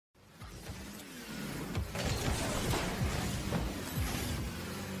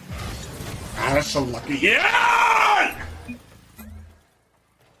That's so lucky. Yeah!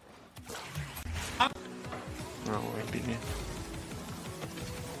 Oh, I beat me.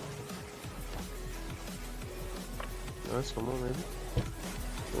 Nice, come on, baby.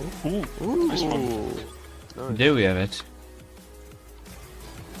 Ooh. Nice one. Nice. Do we have it?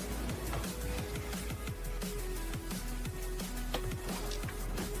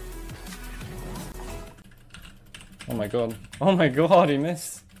 Oh my god. Oh my god, he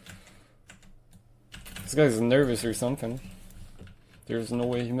missed. This guy's nervous or something. There's no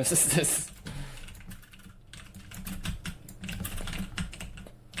way he misses this.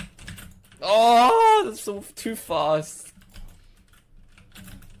 Oh, that's so too fast.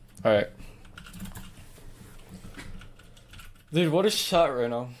 Alright. Dude, what a shot right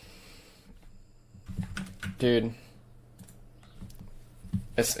now. Dude.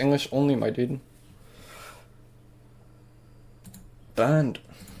 It's English only, my dude. Banned.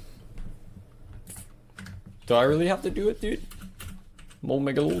 Do I really have to do it, dude?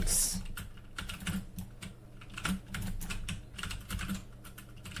 Megalolds.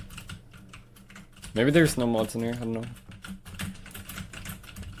 Maybe there's no mods in here, I don't know.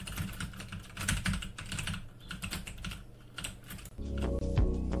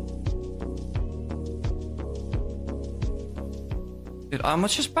 Dude, how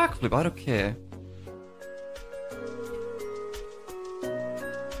much is backflip? I don't care.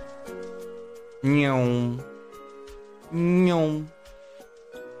 No. No.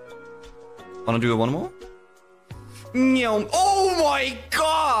 Wanna do it one more? No. Oh my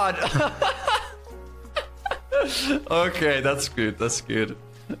god! Okay, that's good, that's good.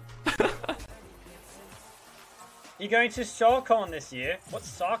 You going to SawCon this year? What's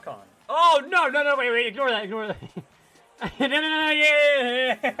SawCon? Oh, no, wait, ignore that. no,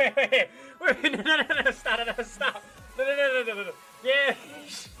 yeah. Wait, no, stop. No. Yeah.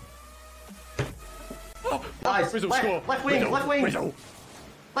 Oh, nice. Left wing. Left wing. This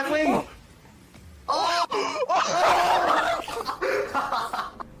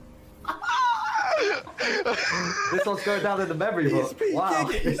one's going down in the memory book. Wow.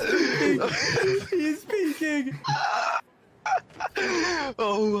 He's peeking.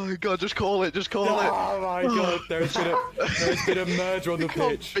 Oh my god, just call it. Oh my god, there's been a murder on the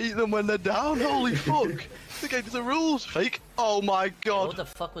pitch. Beat them when they're down, holy fuck. Against the rules, fake. Oh my god. What the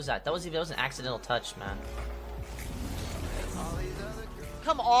fuck was that? That was an accidental touch, man.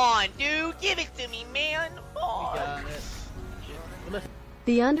 Come on, dude, give it to me, man. Oh.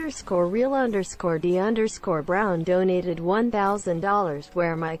 The _real_D_Brown donated $1,000.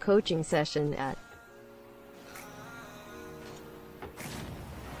 Where my coaching session at?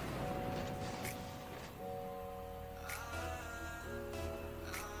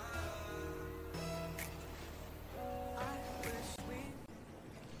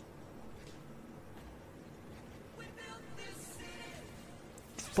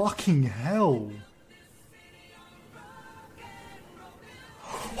 Fucking hell.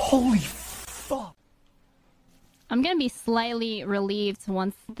 Holy fuck. I'm gonna be slightly relieved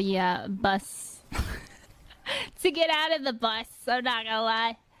once the bus to get out of the bus, I'm not gonna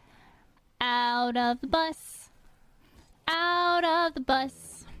lie. Out of the bus. Out of the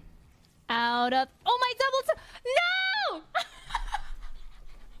bus. Out of oh my double no!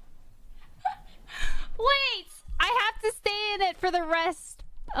 Wait! I have to stay in it for the rest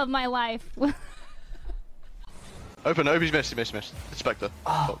of my life. Open, he's missed. Inspector.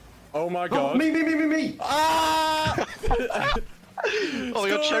 Oh my god. Me. Ah! Oh,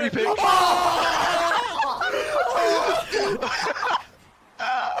 you got cherry picked.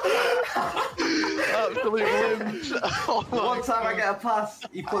 Absolutely limbs. Oh One time I get a pass,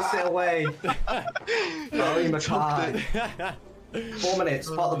 he puts it away. Barry McCarthy. 4 minutes,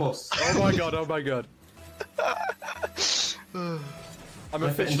 spot the bus. Oh my god. I'm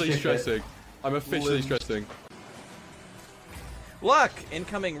officially stressing. Look!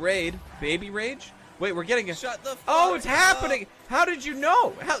 Incoming raid. Baby rage? Wait, we're getting a- Shut the fuck Oh, it's happening! How did you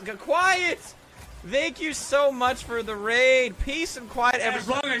know? Quiet! Thank you so much for the raid. Peace and quiet. As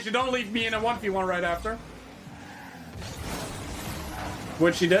long as you don't leave me in a 1v1 right after.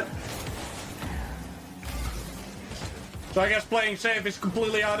 Which she did. So I guess playing safe is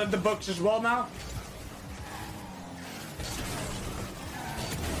completely out of the books as well now.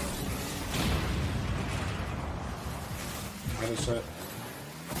 That is it.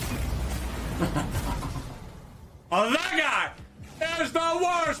 Oh, that guy is the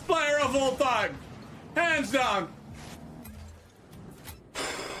worst player of all time. Hands down.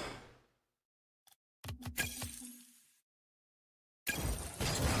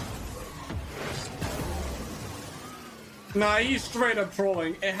 Nah, he's straight up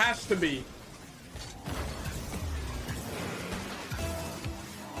trolling. It has to be.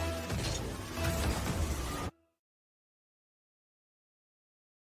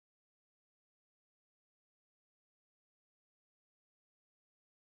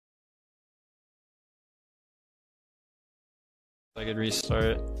 I could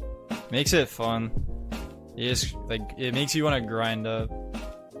restart. Makes it fun. You just, like, it makes you want to grind up.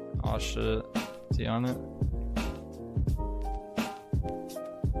 Oh shit. Is he on it?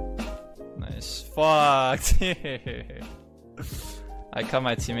 Nice. Fuck. I cut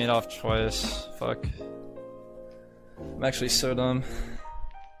my teammate off twice. Fuck. I'm actually so dumb.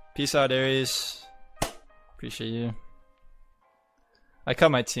 Peace out, Aries. Appreciate you. I cut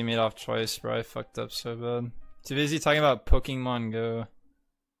my teammate off twice, bro. I fucked up so bad. Too busy talking about Pokemon Go.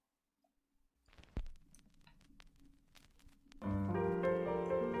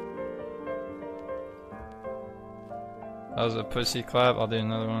 That was a pussy clap. I'll do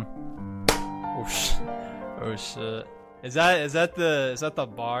another one. Oh shit. Oh shit. Is that the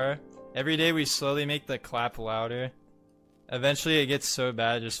bar? Every day we slowly make the clap louder. Eventually it gets so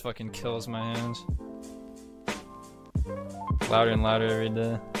bad it just fucking kills my hands. Louder and louder every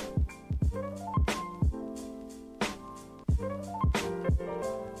day.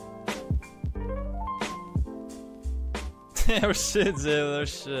 Oh shit, Zale, oh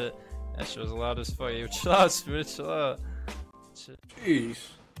shit. That shit was loud as fuck. Yo, chill out, Spoodah, chill out. Shit. Jeez.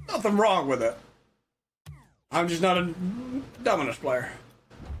 Nothing wrong with it. I'm just not a Dominus player.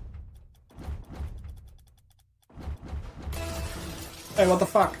 Hey, what the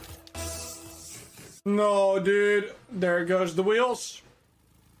fuck? No, dude. There goes the wheels.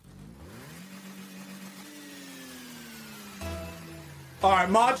 Alright,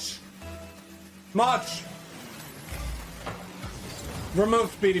 Much.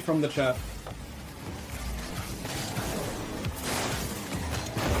 Remove Speedy from the chat.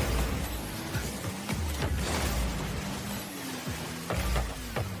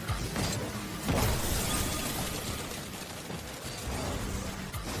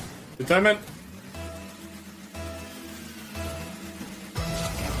 Lieutenant.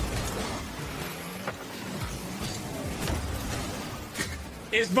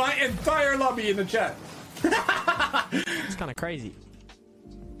 Is my entire lobby in the chat? It's kind of crazy.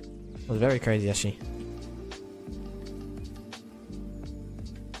 It was very crazy, actually.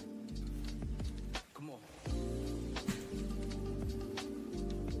 Come on.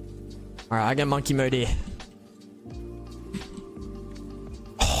 Alright, I get monkey mode here.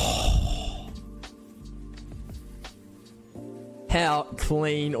 How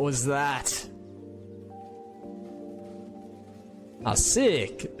clean was that? Ah,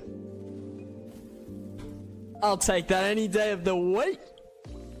 sick. I'll take that any day of the week.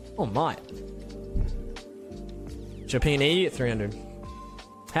 Oh my. Japan E at 300.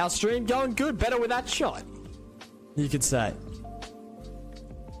 How's stream going? Good. Better with that shot. You could say.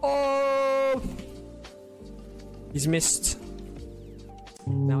 Oh! He's missed.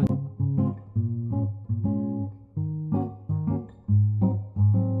 Now